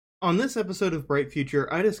On this episode of Bright Future,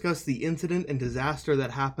 I discuss the incident and disaster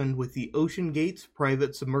that happened with the Ocean Gate's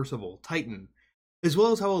private submersible, Titan, as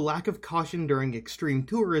well as how a lack of caution during extreme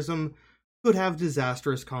tourism could have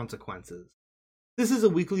disastrous consequences. This is a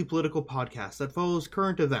weekly political podcast that follows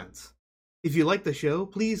current events. If you like the show,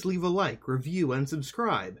 please leave a like, review, and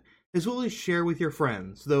subscribe, as well as share with your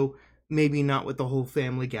friends, though maybe not with the whole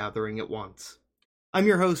family gathering at once. I'm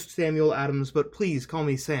your host, Samuel Adams, but please call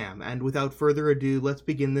me Sam, and without further ado, let's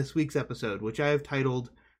begin this week's episode, which I have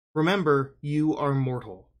titled, Remember, You Are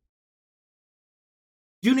Mortal.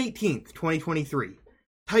 June 18th, 2023.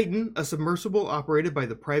 Titan, a submersible operated by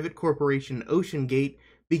the private corporation Ocean Gate,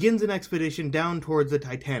 begins an expedition down towards the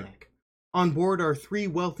Titanic. On board are three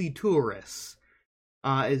wealthy tourists.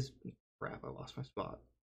 Crap, I lost my spot.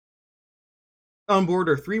 On board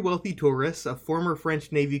are three wealthy tourists, a former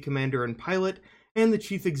French Navy commander and pilot, and the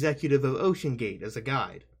chief executive of Ocean Gate as a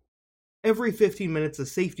guide. Every 15 minutes a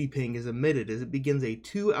safety ping is emitted as it begins a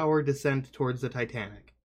 2-hour descent towards the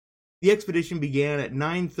Titanic. The expedition began at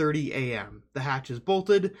 9:30 a.m. The hatch is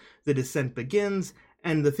bolted, the descent begins,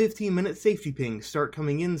 and the 15-minute safety pings start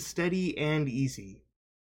coming in steady and easy.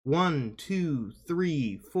 1, 2,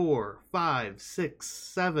 3, 4, 5, 6,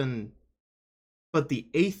 7... But the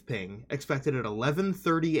 8th ping, expected at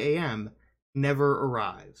 11:30 a.m., never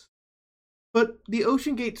arrives. But the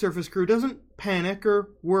Ocean Gate surface crew doesn't panic or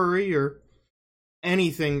worry or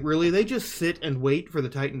anything, really. They just sit and wait for the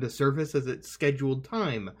Titan to surface at its scheduled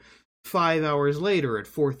time, 5 hours later at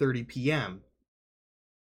 4:30 p.m.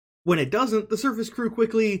 When it doesn't, the surface crew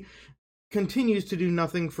quickly continues to do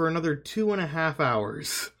nothing for another 2.5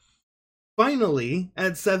 hours. Finally,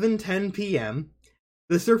 at 7:10 p.m.,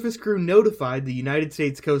 the surface crew notified the United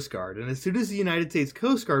States Coast Guard, and as soon as the United States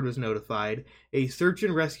Coast Guard was notified, a search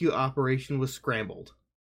and rescue operation was scrambled.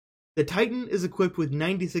 The Titan is equipped with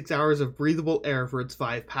 96 hours of breathable air for its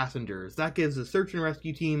 5 passengers. That gives the search and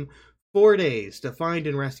rescue team 4 days to find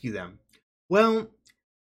and rescue them. Well,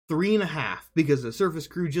 3.5, because the surface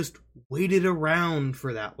crew just waited around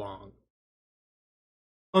for that long.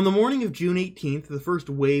 On the morning of June 18th, the first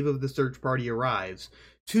wave of the search party arrives.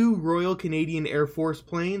 2 Royal Canadian Air Force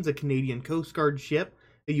planes, a Canadian Coast Guard ship,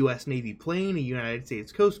 a U.S. Navy plane, a United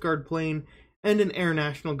States Coast Guard plane, and an Air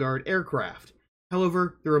National Guard aircraft.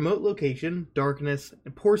 However, the remote location, darkness,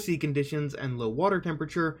 poor sea conditions, and low water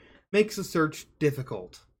temperature makes the search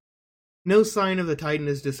difficult. No sign of the Titan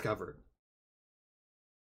is discovered.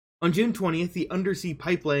 On June 20th, the undersea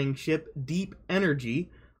pipelaying ship Deep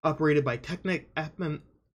Energy, operated by Technic FMC,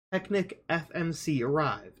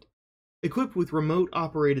 arrived. Equipped with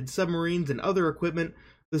remote-operated submarines and other equipment,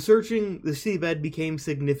 searching the seabed became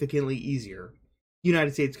significantly easier. The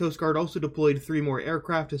United States Coast Guard also deployed 3 more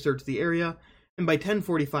aircraft to search the area, and by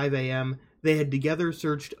 10:45 a.m., they had together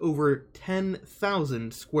searched over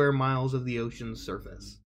 10,000 square miles of the ocean's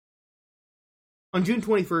surface. On June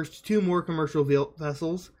 21st, 2 more commercial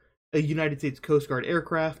vessels, a United States Coast Guard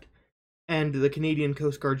aircraft, and the Canadian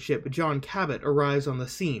Coast Guard ship John Cabot arrives on the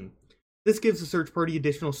scene. This gives the search party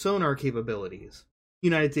additional sonar capabilities. The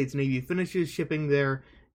United States Navy finishes shipping their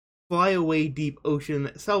Flyaway Deep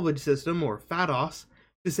Ocean Salvage System, or FADOS,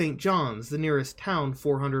 to St. John's, the nearest town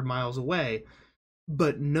 400 miles away,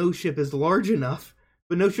 but no ship large enough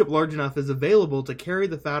is available to carry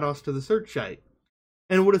the FADOS to the search site,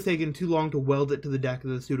 and it would have taken too long to weld it to the deck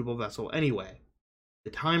of the suitable vessel anyway.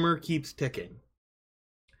 The timer keeps ticking.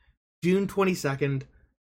 June 22nd,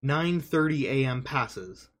 9:30 a.m.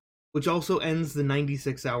 passes, which also ends the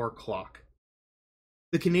 96-hour clock.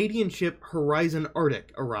 The Canadian ship Horizon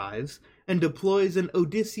Arctic arrives and deploys an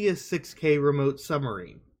Odysseus 6K remote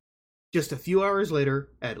submarine. Just a few hours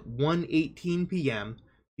later, at 1:18 p.m.,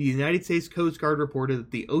 the United States Coast Guard reported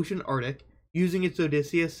that the Ocean Arctic, using its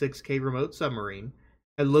Odysseus 6K remote submarine,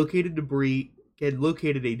 had located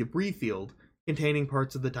a debris field containing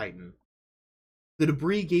parts of the Titan. The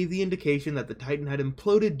debris gave the indication that the Titan had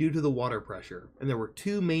imploded due to the water pressure, and there were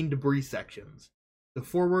 2 main debris sections, the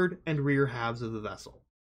forward and rear halves of the vessel.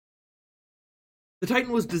 The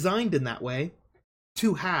Titan was designed in that way,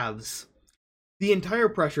 2 halves. The entire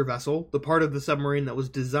pressure vessel, the part of the submarine that was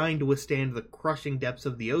designed to withstand the crushing depths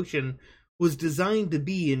of the ocean, was designed to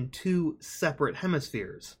be in 2 separate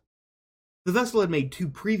hemispheres. The vessel had made 2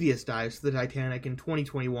 previous dives to the Titanic in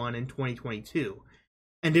 2021 and 2022,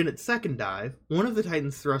 and in its second dive, one of the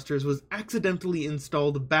Titan's thrusters was accidentally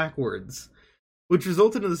installed backwards, which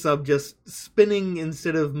resulted in the sub just spinning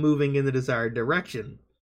instead of moving in the desired direction.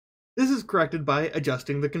 This is corrected by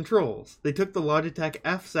adjusting the controls. They took the Logitech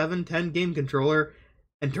F710 game controller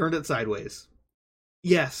and turned it sideways.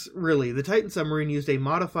 Yes, really, the Titan submarine used a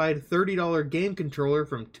modified $30 game controller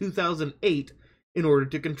from 2008 in order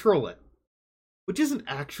to control it. Which isn't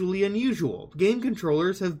actually unusual. Game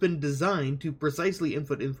controllers have been designed to precisely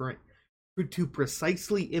input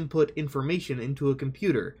information into a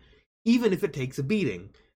computer, even if it takes a beating.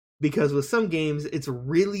 Because with some games, it's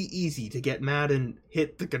really easy to get mad and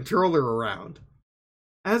hit the controller around.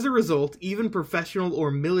 As a result, even professional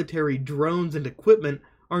or military drones and equipment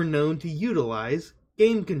are known to utilize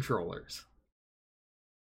game controllers.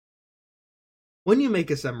 When you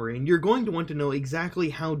make a submarine, you're going to want to know exactly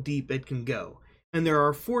how deep it can go, and there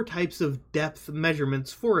are 4 types of depth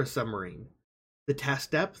measurements for a submarine: the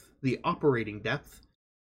test depth, the operating depth,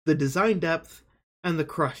 the design depth, and the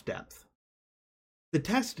crush depth. The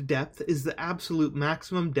test depth is the absolute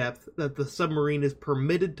maximum depth that the submarine is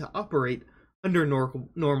permitted to operate under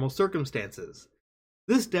normal circumstances.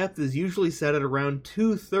 This depth is usually set at around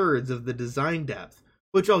 2/3 of the design depth,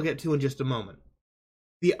 which I'll get to in just a moment.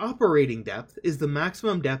 The operating depth is the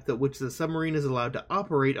maximum depth at which the submarine is allowed to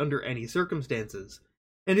operate under any circumstances,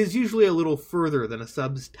 and is usually a little further than a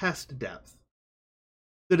sub's test depth.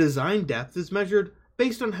 The design depth is measured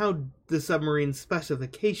based on how the submarine's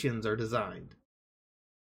specifications are designed.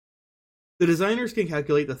 The designers can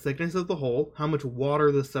calculate the thickness of the hull, how much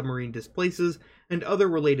water the submarine displaces, and other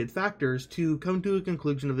related factors to come to a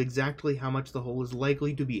conclusion of exactly how much the hull is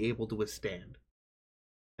likely to be able to withstand.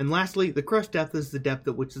 And lastly, the crush depth is the depth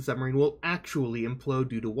at which the submarine will actually implode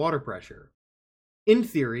due to water pressure. In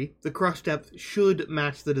theory, the crush depth should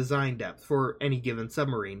match the design depth for any given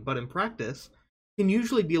submarine, but in practice, can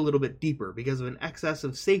usually be a little bit deeper because of an excess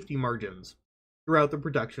of safety margins throughout the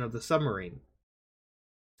production of the submarine.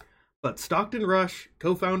 But Stockton Rush,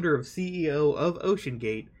 co-founder and CEO of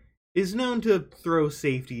OceanGate, is known to throw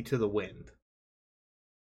safety to the wind.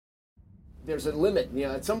 There's a limit.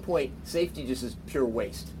 At some point, safety just is pure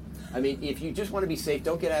waste. I mean, if you just want to be safe,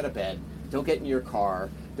 don't get out of bed, don't get in your car,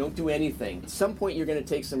 don't do anything. At some point, you're going to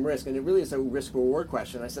take some risk, and it really is a risk-reward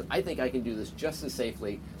question. I said, I think I can do this just as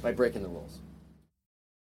safely by breaking the rules.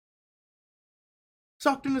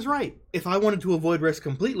 Stockton is right. If I wanted to avoid risk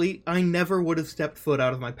completely, I never would have stepped foot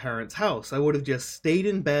out of my parents' house. I would have just stayed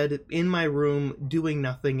in bed, in my room, doing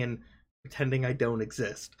nothing and pretending I don't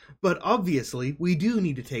exist. But obviously, we do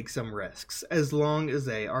need to take some risks, as long as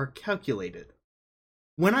they are calculated.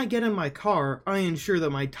 When I get in my car, I ensure that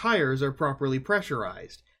my tires are properly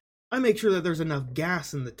pressurized. I make sure that there's enough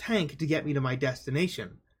gas in the tank to get me to my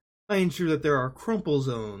destination. I ensure that there are crumple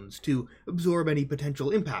zones to absorb any potential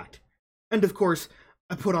impact. And of course,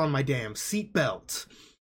 I put on my damn seatbelt.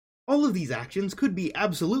 All of these actions could be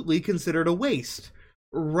absolutely considered a waste,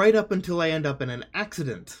 right up until I end up in an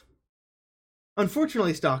accident.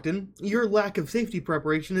 Unfortunately, Stockton, your lack of safety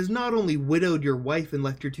preparation has not only widowed your wife and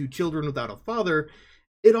left your 2 children without a father,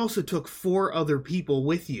 it also took 4 other people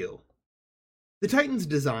with you. The Titan's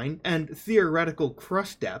design and theoretical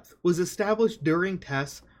crush depth was established during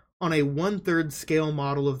tests on a 1/3 scale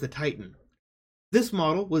model of the Titan. This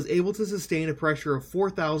model was able to sustain a pressure of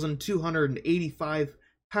 4,285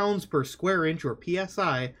 pounds per square inch, or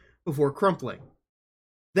psi, before crumpling.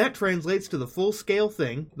 That translates to the full-scale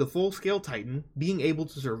Titan, being able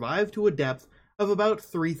to survive to a depth of about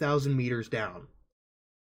 3,000 meters down.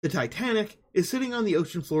 The Titanic is sitting on the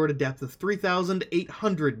ocean floor at a depth of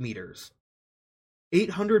 3,800 meters.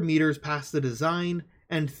 800 meters past the design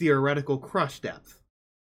and theoretical crush depth.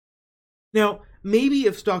 Now, maybe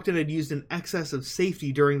if Stockton had used an excess of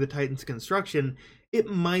safety during the Titan's construction, it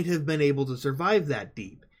might have been able to survive that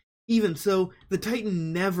deep. Even so, the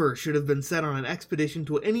Titan never should have been set on an expedition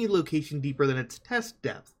to any location deeper than its test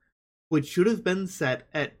depth, which should have been set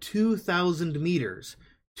at 2,000 meters,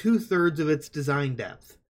 2/3 of its design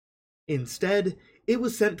depth. Instead, it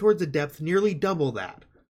was sent towards a depth nearly double that,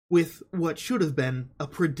 with what should have been a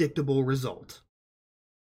predictable result.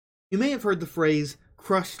 You may have heard the phrase,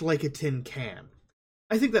 crushed like a tin can.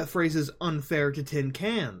 I think that phrase is unfair to tin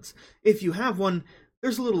cans. If you have one,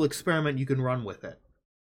 there's a little experiment you can run with it.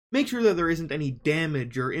 Make sure that there isn't any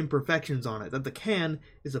damage or imperfections on it, that the can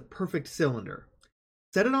is a perfect cylinder.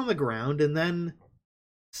 Set it on the ground and then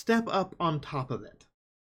step up on top of it.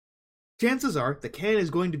 Chances are the can is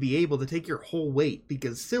going to be able to take your whole weight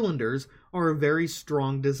because cylinders are a very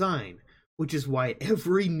strong design, which is why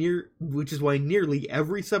nearly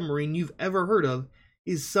every submarine you've ever heard of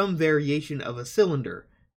is some variation of a cylinder,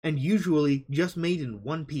 and usually just made in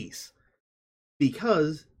one piece.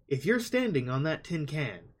 Because if you're standing on that tin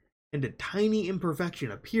can, and a tiny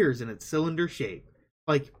imperfection appears in its cylinder shape,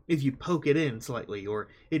 like if you poke it in slightly or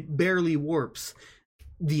it barely warps,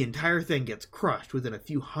 the entire thing gets crushed within a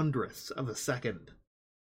few hundredths of a second.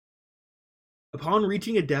 Upon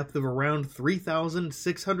reaching a depth of around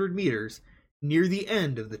 3,600 meters, near the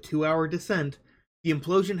end of the 2-hour descent, The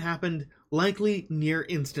implosion happened likely near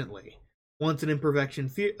instantly. Once an imperfection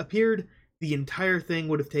appeared, the entire thing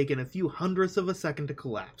would have taken a few hundredths of a second to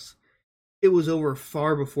collapse. It was over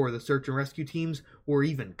far before the search and rescue teams were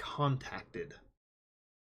even contacted.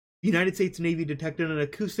 The United States Navy detected an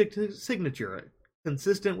acoustic signature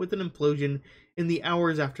consistent with an implosion in the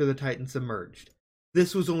hours after the Titan submerged.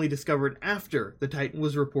 This was only discovered after the Titan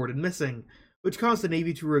was reported missing, which caused the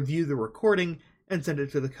Navy to review the recording and send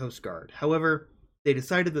it to the Coast Guard. However, they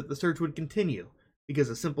decided that the search would continue, because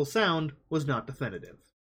a simple sound was not definitive.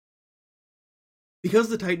 Because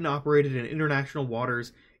the Titan operated in international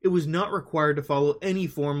waters, it was not required to follow any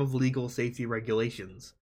form of legal safety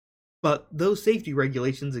regulations. But those safety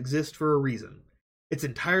regulations exist for a reason. It's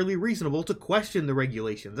entirely reasonable to question the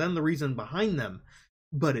regulations and the reason behind them,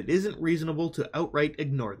 but it isn't reasonable to outright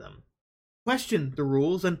ignore them. Question the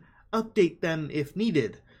rules and update them if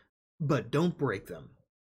needed, but don't break them.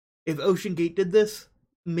 If OceanGate did this,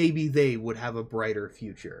 maybe they would have a brighter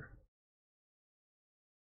future.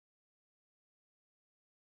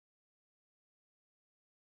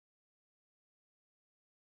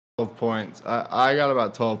 Points. I got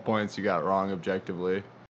about 12 points you got wrong objectively.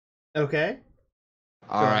 Okay.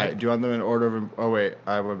 All right. Do you want them in order of... Oh, wait.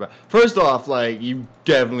 First off, like, you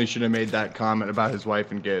definitely should have made that comment about his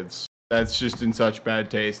wife and kids. That's just in such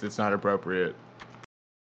bad taste. It's not appropriate.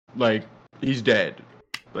 Like, he's dead.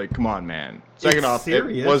 Like, come on, man. Second off,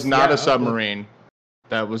 it was not a submarine.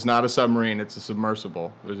 That was not a submarine. It's a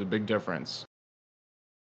submersible. There's a big difference.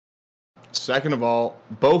 Second of all,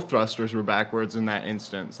 both thrusters were backwards in that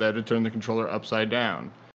instance. They had to turn the controller upside down.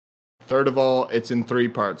 Third of all, it's in 3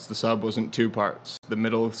 parts. The sub wasn't 2 parts. The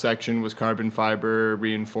middle section was carbon fiber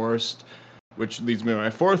reinforced, which leads me to my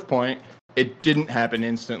 4th point. It didn't happen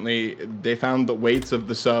instantly. They found the weights of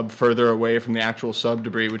the sub further away from the actual sub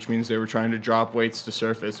debris, which means they were trying to drop weights to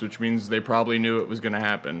surface, which means they probably knew it was going to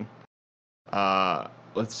happen.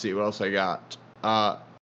 Let's see, what else I got?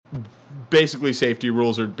 Basically, safety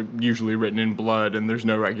rules are usually written in blood, and there's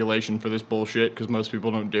no regulation for this bullshit because most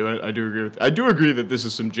people don't do it. I do agree that this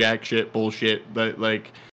is some jack shit bullshit, but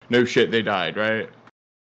like, no shit, they died, right?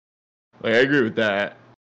 Like, I agree with that.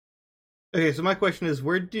 Okay, so my question is,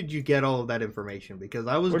 where did you get all of that information? Because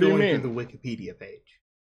I was going through the Wikipedia page.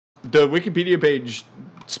 The Wikipedia page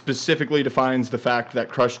specifically defines the fact that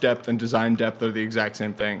crush depth and design depth are the exact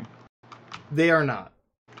same thing. They are not.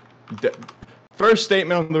 First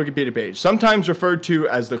statement on the Wikipedia page. Sometimes referred to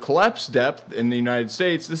as the collapse depth in the United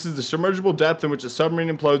States, this is the submergible depth in which a submarine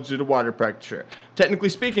implodes due to water pressure. Technically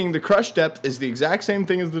speaking, the crush depth is the exact same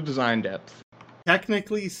thing as the design depth.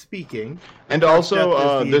 Technically speaking. And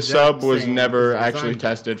also, the sub was never actually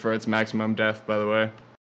tested for its maximum depth, by the way.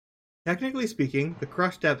 Technically speaking, the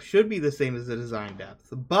crush depth should be the same as the design depth,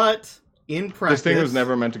 but in practice... This thing was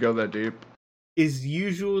never meant to go that deep. ...is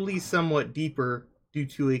usually somewhat deeper due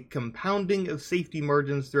to a compounding of safety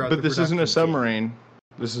margins throughout the production. But this isn't a submarine.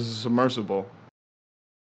 This is a submersible.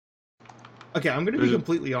 Okay, I'm going to be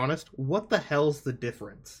completely honest. What the hell's the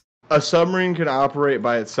difference? A submarine can operate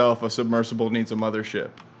by itself. A submersible needs a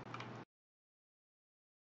mothership.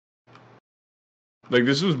 Like,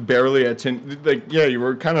 this was barely a tin... Like, yeah, you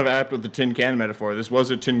were kind of apt with the tin can metaphor. This was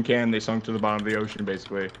a tin can they sunk to the bottom of the ocean,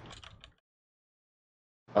 basically.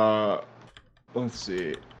 Let's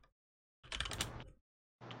see.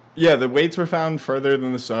 Yeah, the weights were found further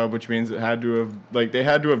than the sub, which means it had to have... Like, they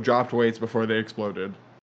had to have dropped weights before they exploded.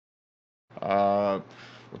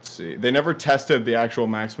 Let's see. They never tested the actual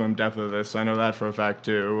maximum depth of this. I know that for a fact,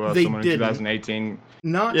 too. They someone didn't. In 2018.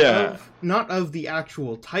 Not of the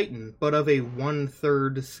actual Titan, but of a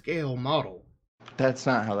 1/3 scale model. That's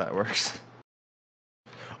not how that works.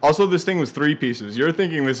 Also, this thing was 3 pieces. You're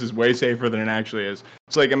thinking this is way safer than it actually is.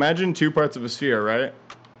 It's like, imagine 2 parts of a sphere, right?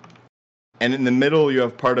 And in the middle, you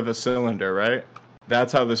have part of a cylinder, right?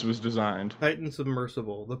 That's how this was designed. Titan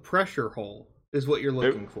submersible. The pressure hull is what you're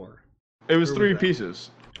looking for. It was 3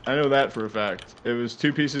 pieces. I know that for a fact. It was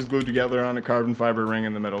 2 pieces glued together on a carbon fiber ring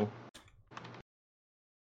in the middle.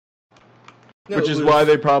 No, which is why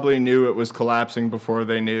they probably knew it was collapsing before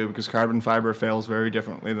they knew, because carbon fiber fails very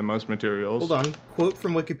differently than most materials. Hold on. Quote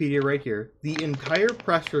from Wikipedia right here. The entire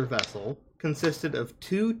pressure vessel consisted of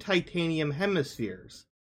 2 titanium hemispheres,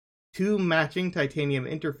 2 matching titanium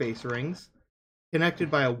interface rings, connected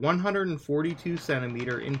by a 142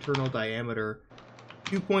 centimeter internal diameter,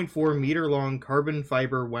 2.4 meter long carbon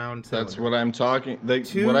fiber wound cylinder. That's what I'm talking.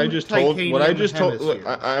 What I just told. Look,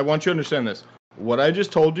 I want you to understand this. What I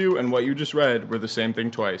just told you and what you just read were the same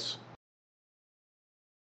thing twice.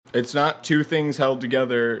 It's not 2 things held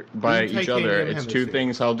together by each other. It's 2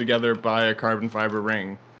 things held together by a carbon fiber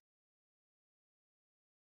ring.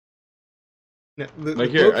 No,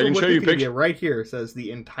 Like here, I can show you pictures. Right here says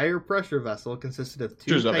the entire pressure vessel consisted of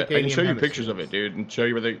two Pictures of it. I can show you pictures of it, dude, and show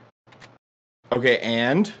you where they. Okay,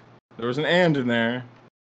 and there was an and in there.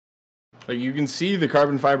 Like you can see the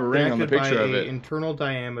carbon fiber ring on the picture of it. Internal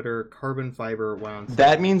diameter carbon fiber wound.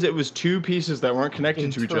 That means it was two pieces that weren't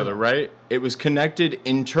connected to each other, right? It was connected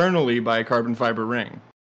internally by a carbon fiber ring.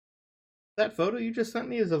 That photo you just sent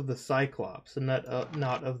me is of the Cyclops, and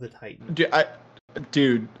not of the Titan.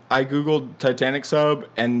 Dude, I googled Titanic sub,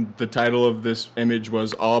 and the title of this image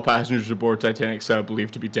was "All passengers aboard Titanic sub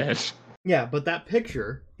believed to be dead." Yeah, but that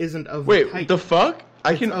picture isn't of the Titan. Wait, the fuck?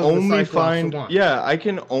 I can only find I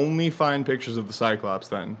can only find pictures of the Cyclops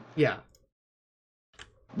then. Yeah.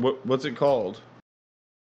 What's it called?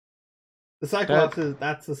 The Cyclops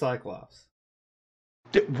that's the Cyclops.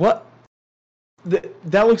 What?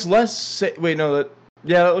 That looks less. Wait, no.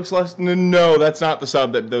 That looks less. No, that's not the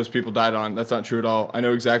sub that those people died on. That's not true at all. I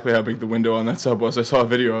know exactly how big the window on that sub was. I saw a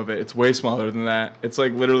video of it. It's way smaller than that. It's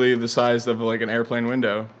like literally the size of like an airplane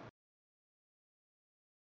window.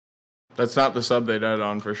 That's not the sub they died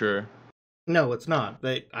on for sure. No, it's not.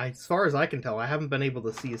 As far as I can tell, I haven't been able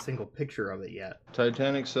to see a single picture of it yet.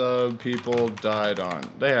 Titanic sub people died on.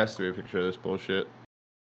 There has to be a picture of this bullshit.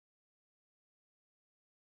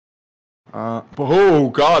 Oh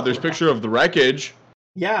god, there's a picture of the wreckage.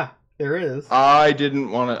 Yeah, there is. I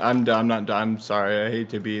didn't want to. I'm not done. I'm sorry. I hate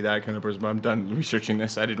to be that kind of person, but I'm done researching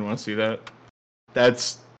this. I didn't want to see that.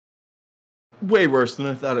 That's way worse than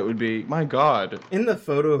I thought it would be. My god. In the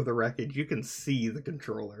photo of the wreckage, you can see the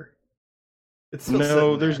controller. It's still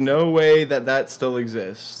no, there's no way that still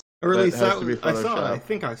exists. Or at least I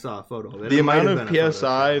think I saw a photo of it. The amount of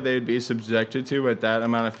PSI they'd be subjected to at that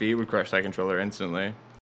amount of feet would crush that controller instantly.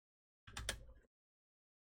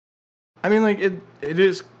 I mean, like,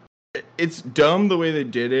 it's dumb the way they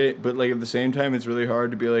did it, but, like, at the same time, it's really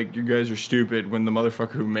hard to be like, you guys are stupid when the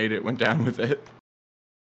motherfucker who made it went down with it.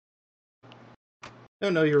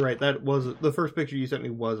 No, you're right. That was the first picture you sent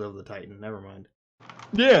me was of the Titan. Never mind.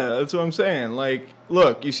 Yeah, that's what I'm saying. Like,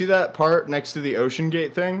 look, you see that part next to the Ocean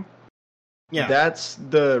Gate thing? Yeah. That's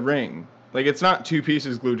the ring. Like, it's not two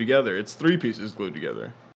pieces glued together. It's three pieces glued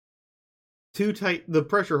together. The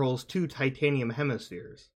pressure holes, two titanium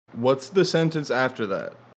hemispheres. What's the sentence after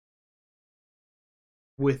that?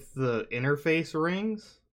 With the interface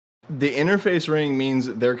rings? The interface ring means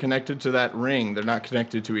they're connected to that ring. They're not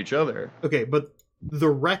connected to each other. Okay, but the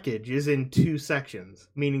wreckage is in two sections,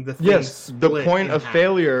 meaning the thing yes, the point of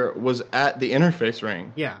failure was at the interface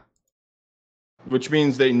ring. Yeah. Which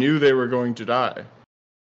means they knew they were going to die.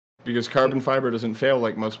 Because carbon fiber doesn't fail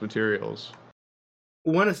like most materials.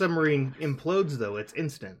 When a submarine implodes, though, it's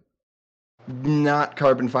instant. Not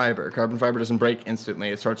carbon fiber. Carbon fiber doesn't break instantly.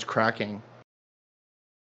 It starts cracking.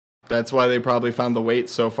 That's why they probably found the weight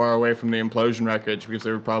so far away from the implosion wreckage, because they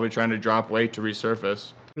were probably trying to drop weight to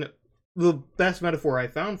resurface. No, the best metaphor I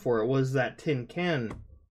found for it was that tin can.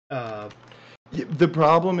 The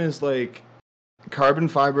problem is, like, carbon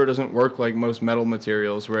fiber doesn't work like most metal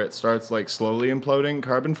materials where it starts, like, slowly imploding.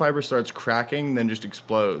 Carbon fiber starts cracking, then just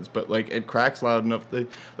explodes. But, like, it cracks loud enough that,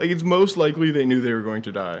 like, it's most likely they knew they were going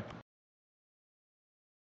to die.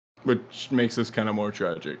 Which makes this kind of more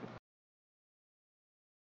tragic.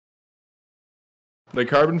 Like,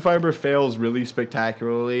 carbon fiber fails really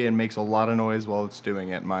spectacularly and makes a lot of noise while it's doing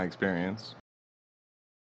it, in my experience.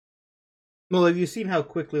 Well, have you seen how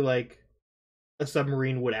quickly, like, a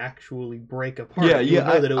submarine would actually break apart? Yeah, you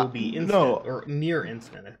know that it would be instant, or near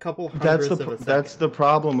instant. A couple hundredths of a second. That's the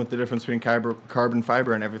problem with the difference between carbon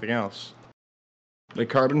fiber and everything else. Like,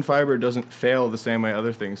 carbon fiber doesn't fail the same way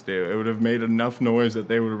other things do. It would have made enough noise that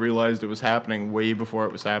they would have realized it was happening way before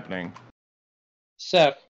it was happening.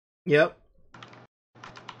 Seth. Yep.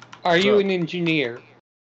 Are you an engineer?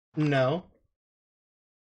 No.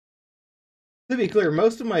 To be clear,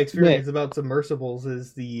 most of my experience about submersibles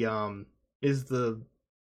is the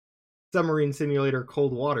submarine simulator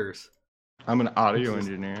Cold Waters. I'm an audio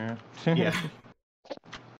engineer. Yeah.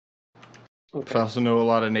 Okay. I also know a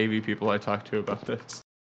lot of Navy people I talk to about this.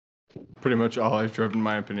 Pretty much all I've driven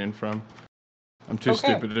my opinion from. I'm too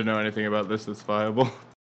stupid to know anything about this that's viable.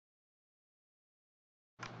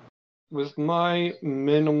 With my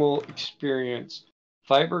minimal experience,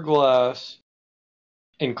 fiberglass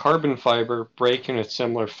and carbon fiber break in a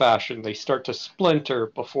similar fashion. They start to splinter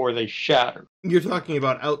before they shatter. You're talking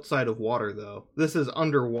about outside of water, though. This is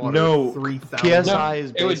underwater. No, 3,000. PSI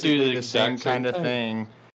is basically the same kind of thing.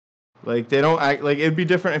 Like, they don't act like it'd be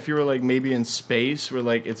different if you were, like, maybe in space where,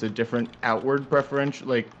 like, it's a different outward preferential,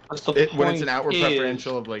 like, when it's an outward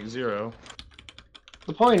preferential of, like, 0.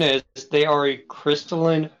 The point is, they are a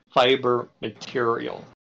crystalline fiber material.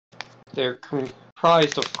 They're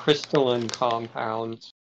comprised of crystalline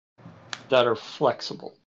compounds that are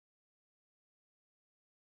flexible.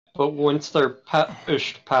 But once they're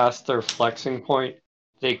pushed past their flexing point,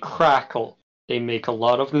 they crackle. They make a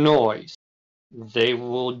lot of noise. They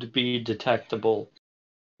would be detectable.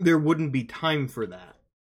 There wouldn't be time for that.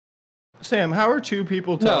 Sam, how are two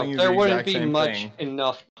people telling you the there wouldn't exact be same much thing?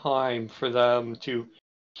 enough time for them to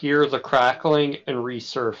hear the crackling and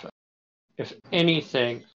resurface. If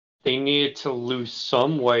anything, they needed to lose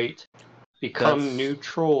some weight, become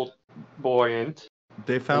neutral buoyant,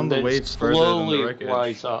 They found and the then weights further than the slowly wreckage.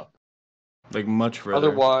 rise up. Like, much further.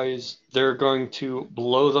 Otherwise, they're going to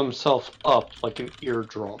blow themselves up like an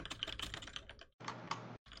eardrum.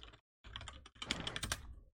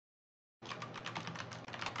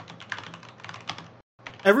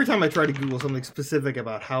 Every time I try to Google something specific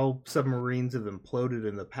about how submarines have imploded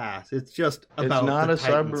in the past, it's just about It's not the a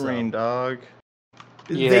Titan submarine, sub. dog.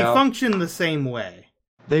 They Yeah. function the same way.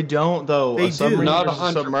 They don't, though. They A submarine do. Not versus a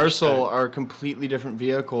 100%. submersible are completely different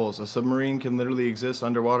vehicles. A submarine can literally exist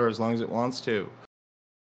underwater as long as it wants to.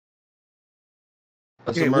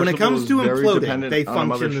 Okay, when it comes to imploding, they on a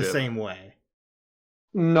function the mothership. same way.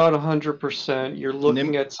 Not 100%. You're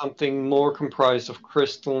looking at something more comprised of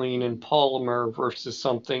crystalline and polymer versus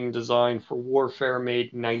something designed for warfare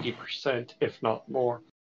made 90%, if not more,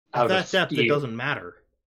 At out that of depth, it steel. doesn't matter.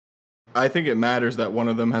 I think it matters that one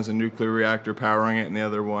of them has a nuclear reactor powering it and the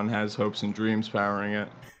other one has hopes and dreams powering it.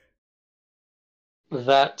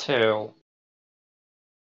 That too.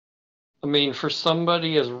 I mean, for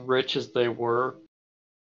somebody as rich as they were,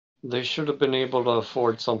 they should have been able to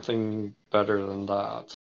afford something better than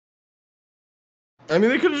that. I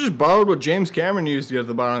mean, they could have just borrowed what James Cameron used to get to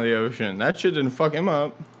the bottom of the ocean. That shit didn't fuck him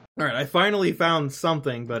up. Alright, I finally found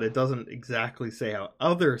something, but it doesn't exactly say how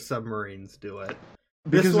other submarines do it.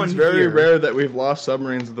 Because it's very rare that we've lost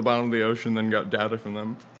submarines at the bottom of the ocean and then got data from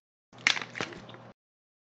them.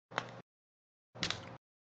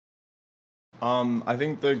 I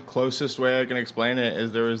think the closest way I can explain it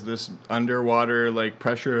is there was this underwater like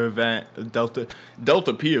pressure event,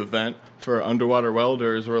 Delta P event for underwater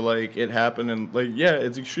welders, where like it happened and like yeah,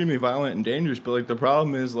 it's extremely violent and dangerous, but like the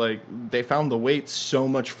problem is like they found the weights so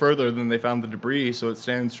much further than they found the debris, so it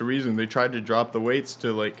stands to reason they tried to drop the weights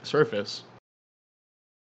to like surface.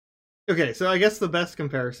 Okay, so I guess the best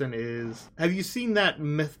comparison is, have you seen that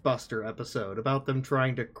Mythbuster episode about them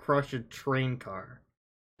trying to crush a train car?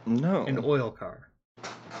 No. An oil car.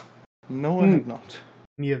 No, I have not.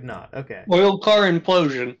 You have not, okay. Oil car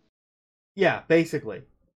implosion. Yeah, basically.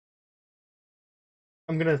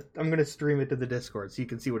 I'm gonna stream it to the Discord so you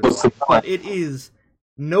can see what it's like. But it is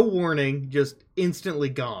no warning, just instantly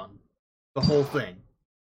gone. The whole thing.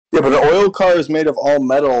 Yeah, but an oil car is made of all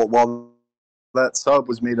metal, while that sub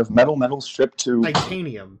was made of metal stripped to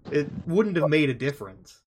Titanium. It wouldn't have made a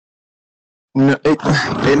difference. No,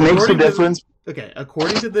 it makes a difference. Okay,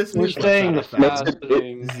 according to this We're news saying the website,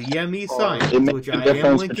 fasting. ZME Science, It makes which a I am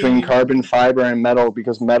difference linking. between carbon fiber and metal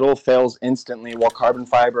because metal fails instantly, while carbon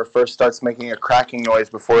fiber first starts making a cracking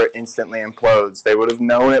noise before it instantly implodes. They would have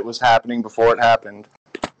known it was happening before it happened.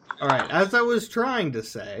 Alright, as I was trying to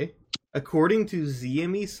say, according to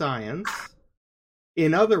ZME Science,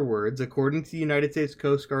 in other words, according to the United States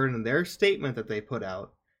Coast Guard and their statement that they put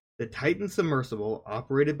out, the Titan submersible,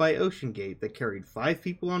 operated by OceanGate, that carried 5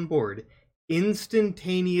 people on board,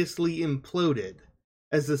 instantaneously imploded,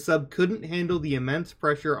 as the sub couldn't handle the immense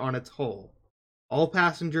pressure on its hull. All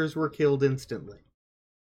passengers were killed instantly.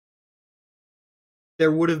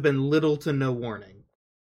 There would have been little to no warning.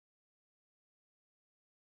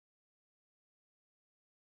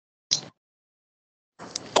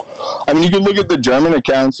 I mean, you can look at the German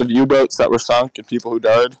accounts of U-boats that were sunk and people who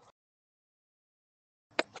died.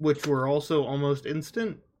 Which were also almost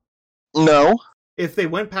instant. No. If they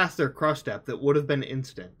went past their crush depth, it would have been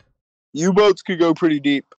instant. U-boats could go pretty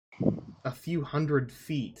deep. A few hundred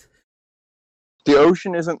feet. The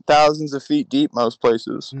ocean isn't thousands of feet deep most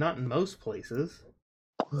places. Not in most places.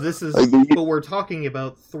 This is, Like but we're talking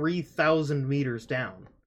about 3,000 meters down.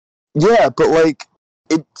 Yeah, but like,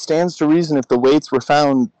 it stands to reason if the weights were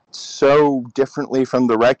found so differently from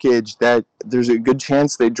the wreckage that there's a good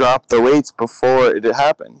chance they dropped the weights before it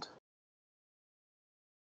happened.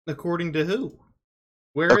 According to who?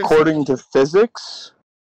 According to physics?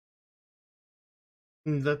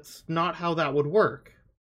 That's not how that would work.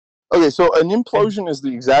 Okay, so an implosion is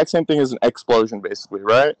the exact same thing as an explosion, basically,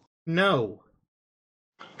 right? No.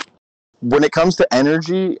 When it comes to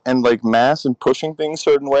energy and like mass and pushing things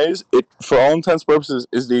certain ways, it, for all intents and purposes,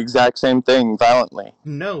 is the exact same thing violently.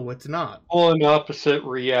 No, it's not. Well, an opposite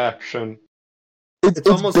reaction. It's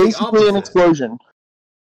almost the basically an opposite. explosion.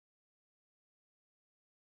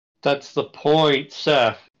 That's the point,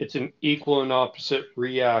 Seth. It's an equal and opposite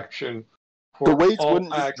reaction. The For weights all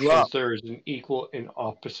wouldn't just actions, drop. there is an equal and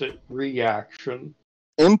opposite reaction.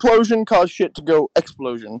 Implosion caused shit to go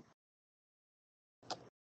explosion.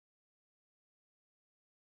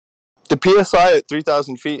 The PSI at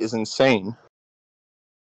 3,000 feet is insane.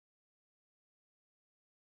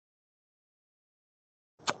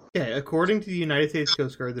 Okay, according to the United States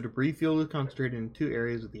Coast Guard, the debris field was concentrated in two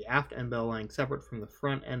areas with the aft end bell lying separate from the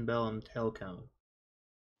front end bell and tail cone.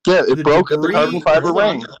 Yeah, it The broke at the debris- carbon fiber hold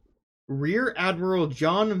on. ring. Rear Admiral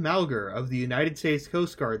John Malger of the United States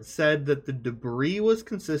Coast Guard said that the debris was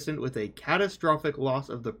consistent with a catastrophic loss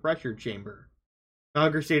of the pressure chamber.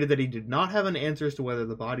 Malger stated that he did not have an answer as to whether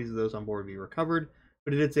the bodies of those on board would be recovered,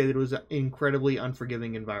 but he did say that it was an incredibly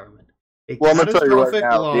unforgiving environment. A Well, I'm gonna tell you right catastrophic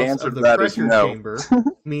now, the loss answer of to the that is pressure no. chamber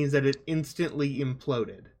means that it instantly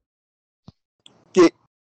imploded. It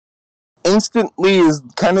instantly is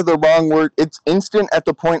kind of the wrong word. It's instant at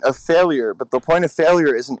the point of failure, but the point of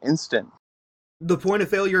failure isn't instant. The point of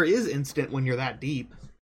failure is instant when you're that deep.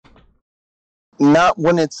 Not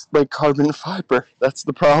when it's like carbon fiber. That's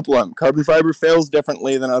the problem. Carbon fiber fails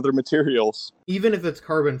differently than other materials. Even if it's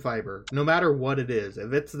carbon fiber, no matter what it is,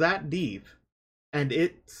 if it's that deep, and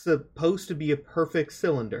it's supposed to be a perfect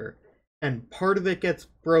cylinder, and part of it gets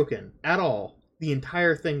broken at all, the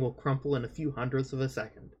entire thing will crumple in a few hundredths of a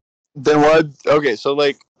second. Then what? Okay, so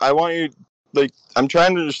like, I want you, like, I'm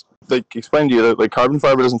trying to just like explain to you that like carbon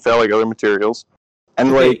fiber doesn't fail like other materials, and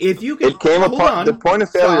Okay, like if you can, it came hold apart. on, The point of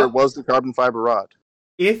failure stop. was the carbon fiber rod.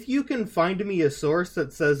 If you can find me a source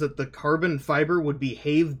that says that the carbon fiber would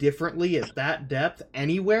behave differently at that depth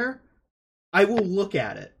anywhere, I will look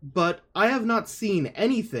at it. But I have not seen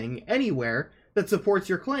anything anywhere that supports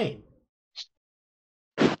your claim.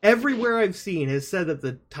 Everywhere I've seen has said that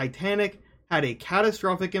the Titanic had a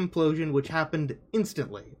catastrophic implosion which happened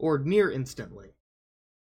instantly, or near instantly.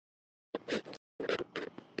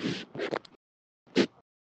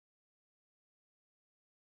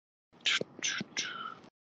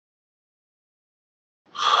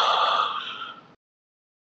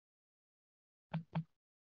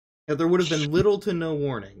 Now, there would have been little to no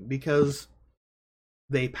warning, because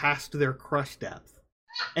they passed their crush depth.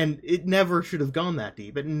 And it never should have gone that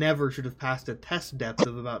deep. It never should have passed a test depth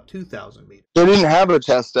of about 2,000 meters. They didn't have a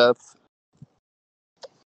test depth.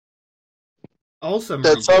 All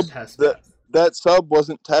submarines have test depth. That sub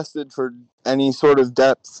wasn't tested for any sort of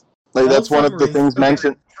depth. Like, All that's one of the submarines- things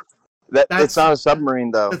mentioned. It's That's- not a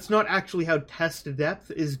submarine, though. That's not actually how test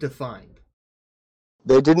depth is defined.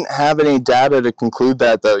 They didn't have any data to conclude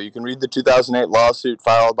that, though. You can read the 2008 lawsuit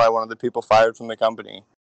filed by one of the people fired from the company.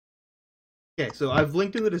 Okay, so I've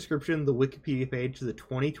linked in the description the Wikipedia page to the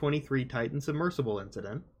 2023 Titan Submersible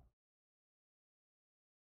incident,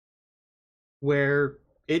 where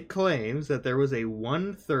it claims that there was a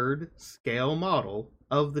 1/3 scale model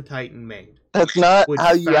of the Titan made. That's not Which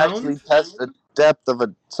how you found- actually test the depth of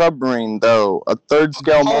a submarine, though. A third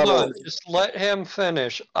scale Hold model. on, just let him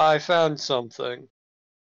finish. I found something.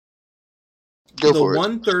 Go The for it.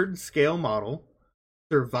 1/3 scale model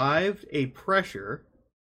survived a pressure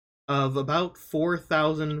of about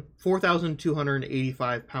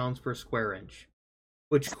 4,285 pounds per square inch,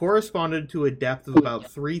 which corresponded to a depth of about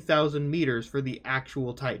 3,000 meters for the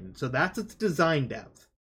actual Titan. So that's its design depth.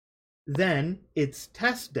 Then, its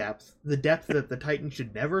test depth, the depth that the Titan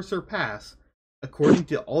should never surpass, according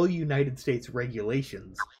to all United States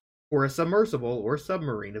regulations, for a submersible or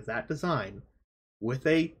submarine of that design, with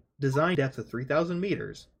a design depth of 3,000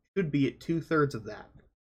 meters, should be at 2/3 of that.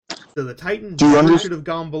 So the Titan never should have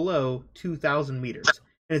gone below 2,000 meters.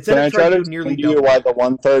 And it said Can I it try tried to to nearly explain to you double. why the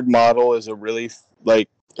 1/3 model is a really, like,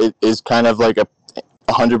 it is kind of like a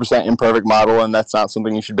 100% imperfect model, and that's not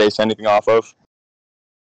something you should base anything off of?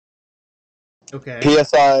 Okay.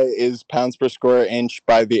 PSI is pounds per square inch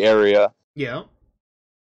by the area. Yeah.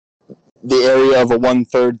 The area of a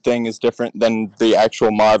 1/3 thing is different than the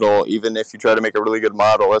actual model, even if you try to make a really good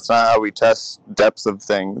model. That's not how we test depths of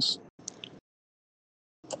things.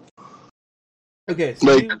 Okay, so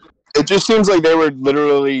Like, it just seems like they were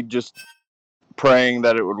literally just praying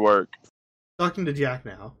that it would work. talking to Jack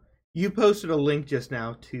now. You posted a link just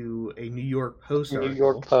now to a New York Post article, New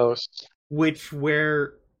York Post.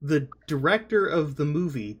 where the director of the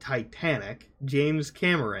movie Titanic, James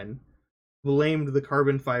Cameron, blamed the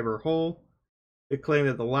carbon fiber hole. It claimed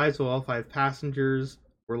that the lives of all 5 passengers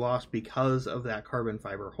were lost because of that carbon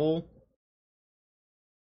fiber hole.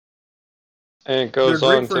 And it They're goes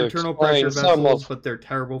great on for to internal pressure explain some vessels, of... but they're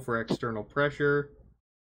terrible for external pressure.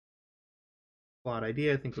 Flawed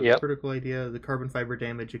idea, I think it was Yep. a critical idea. The carbon fiber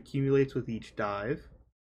damage accumulates with each dive.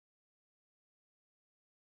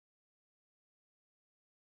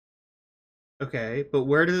 Okay, but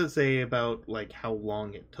where does it say about, like, how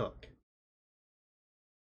long it took?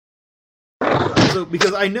 So,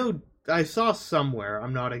 because I saw somewhere,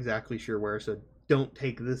 I'm not exactly sure where, so don't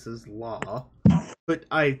take this as law, but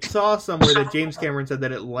I saw somewhere that James Cameron said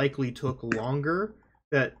that it likely took longer,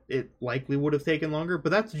 that it likely would have taken longer,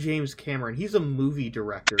 but that's James Cameron. He's a movie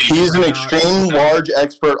director. He's an extreme large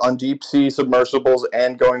expert on deep sea submersibles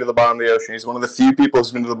and going to the bottom of the ocean. He's one of the few people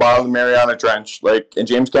who's been to the bottom of the Mariana Trench. And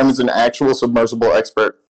James Cameron's an actual submersible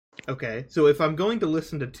expert. Okay, so if I'm going to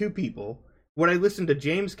listen to two people, would I listen to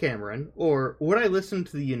James Cameron, or would I listen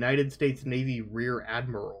to the United States Navy Rear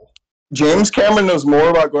Admiral? James Cameron knows more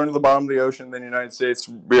about going to the bottom of the ocean than the United States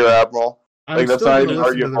Rear Admiral. I'm that's still not going to even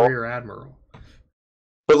listen to arguable. the Rear Admiral.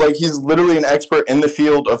 But, he's literally an expert in the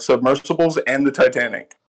field of submersibles and the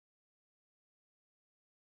Titanic.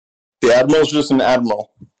 The Admiral's just an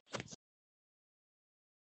admiral.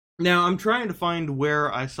 Now, I'm trying to find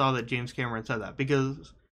where I saw that James Cameron said that,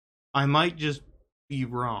 because I might just be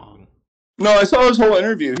wrong. No, I saw his whole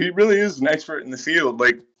interview. He really is an expert in the field.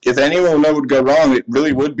 If anyone would go wrong, it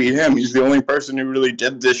really would be him. He's the only person who really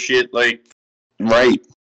did this shit, right.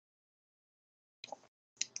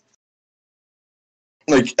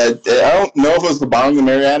 I don't know if it was the bottom of the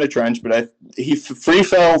Mariana Trench, but he free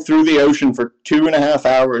fell through the ocean for 2.5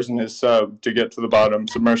 hours in his sub to get to the bottom,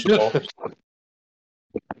 submersible.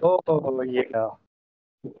 Oh, yeah.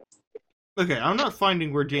 Okay, I'm not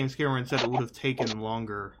finding where James Cameron said it would have taken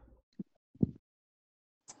longer.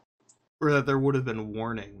 Or that there would have been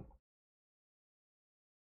warning.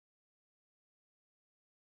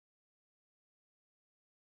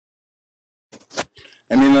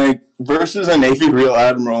 I mean, versus a Navy Real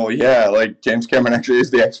Admiral, yeah, James Cameron actually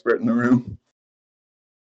is the expert in the room.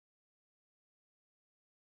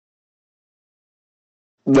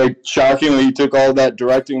 Shockingly, he took all that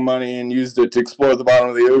directing money and used it to explore the bottom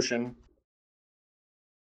of the ocean.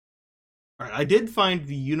 Alright, I did find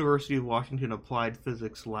the University of Washington Applied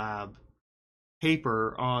Physics Lab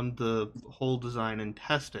paper on the hull design and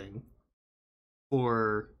testing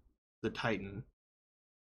for the Titan.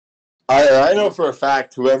 I know for a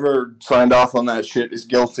fact whoever signed off on that shit is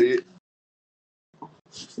guilty.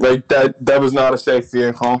 That was not a safe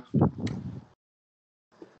vehicle.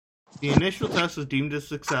 The initial test was deemed a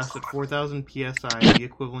success at 4,000 psi, the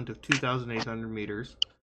equivalent of 2,800 meters.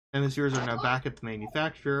 Hemispheres are now back at the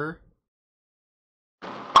manufacturer.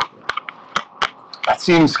 That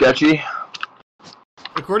seems sketchy.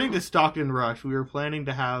 According to Stockton Rush, we were planning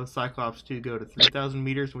to have Cyclops 2 go to 3,000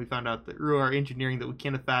 meters, and we found out through our engineering that we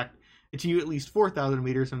can, in fact, achieve at least 4,000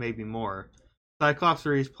 meters and maybe more. Cyclops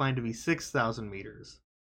 3 is planned to be 6,000 meters.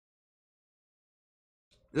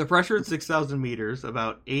 The pressure at 6,000 meters,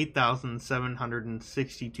 about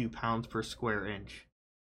 8,762 pounds per square inch.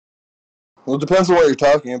 Well, it depends on what you're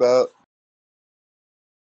talking about.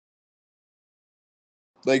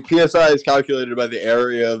 PSI is calculated by the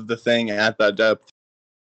area of the thing at that depth.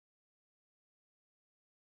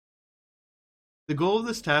 The goal of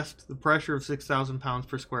this test, the pressure of 6,000 pounds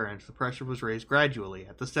per square inch, the pressure was raised gradually.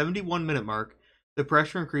 At the 71-minute mark, the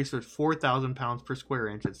pressure increased to 4,000 pounds per square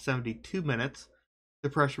inch. At 72 minutes, the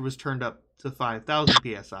pressure was turned up to 5,000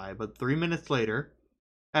 psi, but 3 minutes later,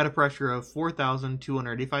 at a pressure of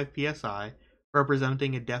 4,285 psi,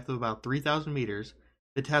 representing a depth of about 3,000 meters,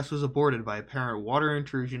 the test was aborted by apparent water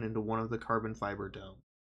intrusion into one of the carbon fiber domes.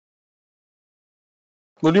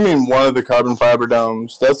 What do you mean, one of the carbon fiber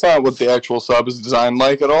domes? That's not what the actual sub is designed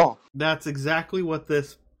like at all. That's exactly what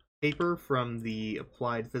this paper from the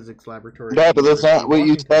Applied Physics Laboratory... Yeah, but that's not what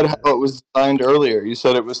you said how it was designed earlier. You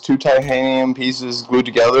said it was 2 titanium pieces glued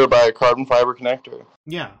together by a carbon fiber connector.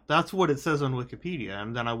 Yeah, that's what it says on Wikipedia,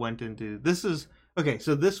 and then I went into... This was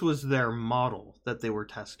their model that they were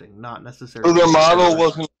testing, not necessarily... So their model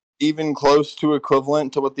wasn't even close to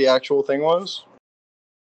equivalent to what the actual thing was?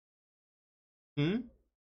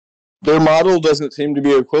 Their model doesn't seem to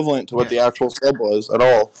be equivalent to what the actual sub was at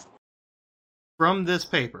all. From this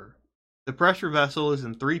paper, the pressure vessel is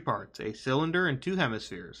in 3 parts, a cylinder and 2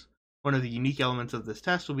 hemispheres. One of the unique elements of this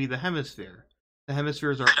test will be the hemisphere. The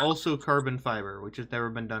hemispheres are also carbon fiber, which has never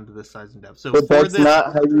been done to this size and depth. So but that's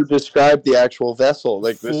not how you describe the actual vessel.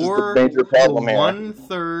 This is the major problem here.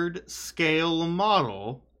 For the 1/3 scale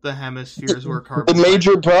model, the hemispheres were carbon The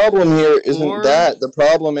major problem here isn't Or- that. The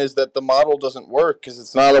problem is that the model doesn't work because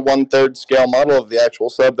it's not a 1/3 scale model of the actual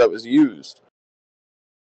sub that was used.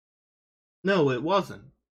 No, it wasn't.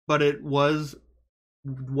 But it was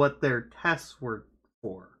what their tests were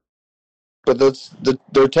for. But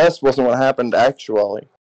their test wasn't what happened actually.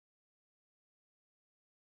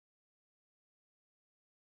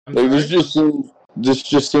 I'm It was sorry? just This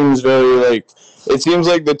just seems very, like, it seems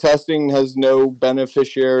like the testing has no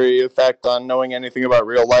beneficiary effect on knowing anything about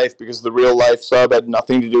real life because the real life sub had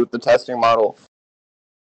nothing to do with the testing model.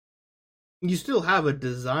 You still have a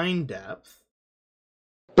design depth.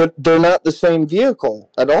 But they're not the same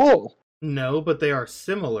vehicle at all. No, but they are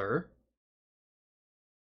similar.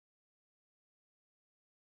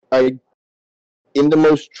 In the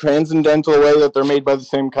most transcendental way that they're made by the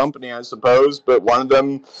same company, I suppose, but one of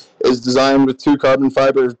them is designed with 2 carbon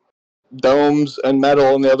fiber domes and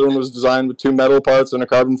metal, and the other one was designed with 2 metal parts and a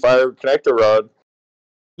carbon fiber connector rod.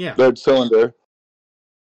 Yeah. Third cylinder.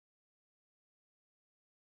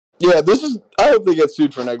 Yeah, I hope they get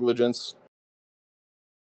sued for negligence.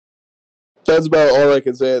 That's about all I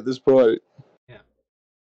can say at this point. Yeah.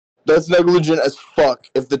 That's negligent as fuck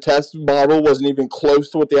if the test model wasn't even close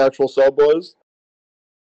to what the actual sub was.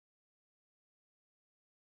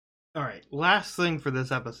 Alright, last thing for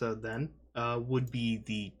this episode then would be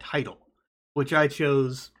the title, which I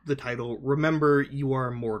chose the title Remember You Are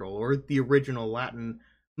Immortal, or the original Latin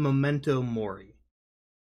Memento Mori.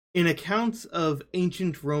 In accounts of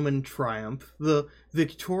ancient Roman triumph, the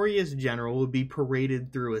victorious general would be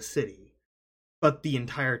paraded through a city. But the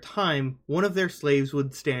entire time, one of their slaves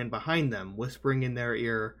would stand behind them, whispering in their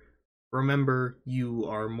ear, "Remember, you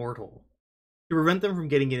are mortal," to prevent them from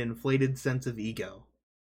getting an inflated sense of ego.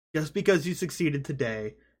 Just because you succeeded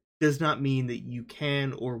today does not mean that you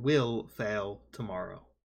can or will fail tomorrow.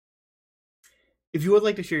 If you would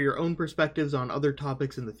like to share your own perspectives on other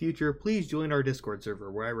topics in the future, please join our Discord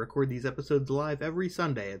server, where I record these episodes live every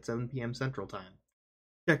Sunday at 7 p.m. Central Time.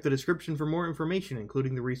 Check the description for more information,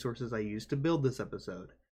 including the resources I used to build this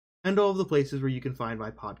episode, and all of the places where you can find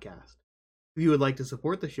my podcast. If you would like to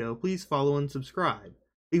support the show, please follow and subscribe,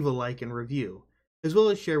 leave a like and review, as well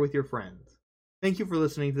as share with your friends. Thank you for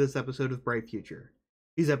listening to this episode of Bright Future.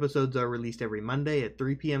 These episodes are released every Monday at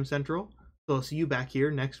 3 p.m. Central, so I'll see you back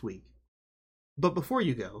here next week. But before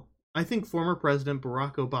you go, I think former President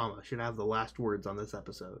Barack Obama should have the last words on this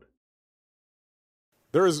episode.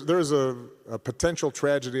 There's a potential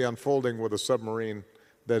tragedy unfolding with a submarine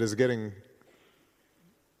that is getting,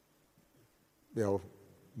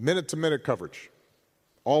 minute-to-minute coverage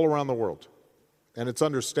all around the world. And it's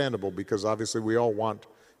understandable because obviously we all want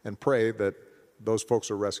and pray that those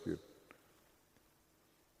folks are rescued.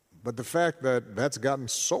 But the fact that that's gotten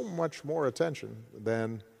so much more attention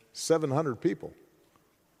than 700 people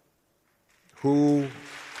who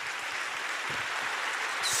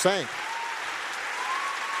sank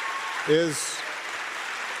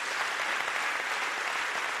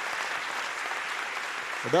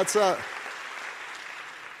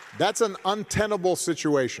that's an untenable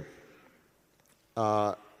situation.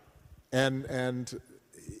 The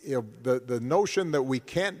notion that we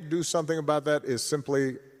can't do something about that is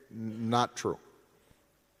simply not true.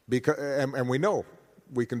 And we know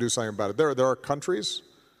we can do something about it. There are countries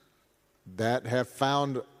that have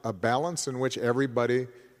found a balance in which everybody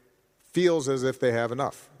feels as if they have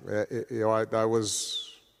enough. I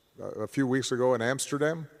was a few weeks ago in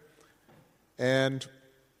Amsterdam, and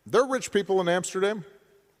there are rich people in Amsterdam.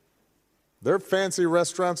 There are fancy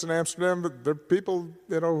restaurants in Amsterdam, but there are people,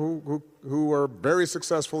 who are very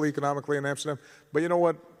successful economically in Amsterdam. But you know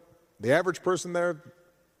what? The average person there,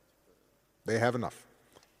 they have enough,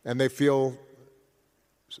 and they feel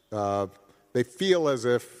as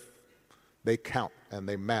if they count and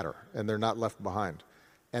they matter and they're not left behind.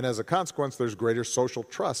 And as a consequence, there's greater social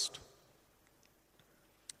trust.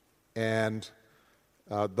 And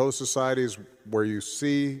those societies where you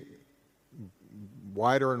see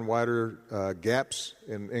wider and wider gaps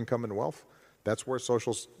in income and wealth, that's where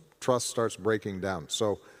social trust starts breaking down.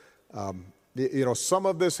 So, some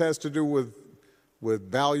of this has to do with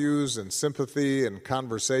values and sympathy and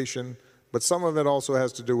conversation, but some of it also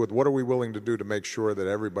has to do with what are we willing to do to make sure that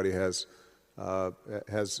everybody has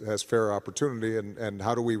fair opportunity, and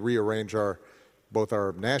how do we rearrange both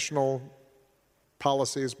our national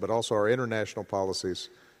policies but also our international policies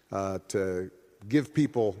to give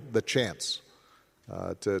people the chance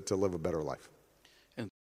to live a better life.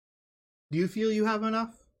 Do you feel you have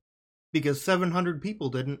enough? Because 700 people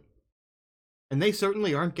didn't. And they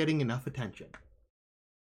certainly aren't getting enough attention.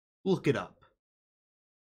 Look it up.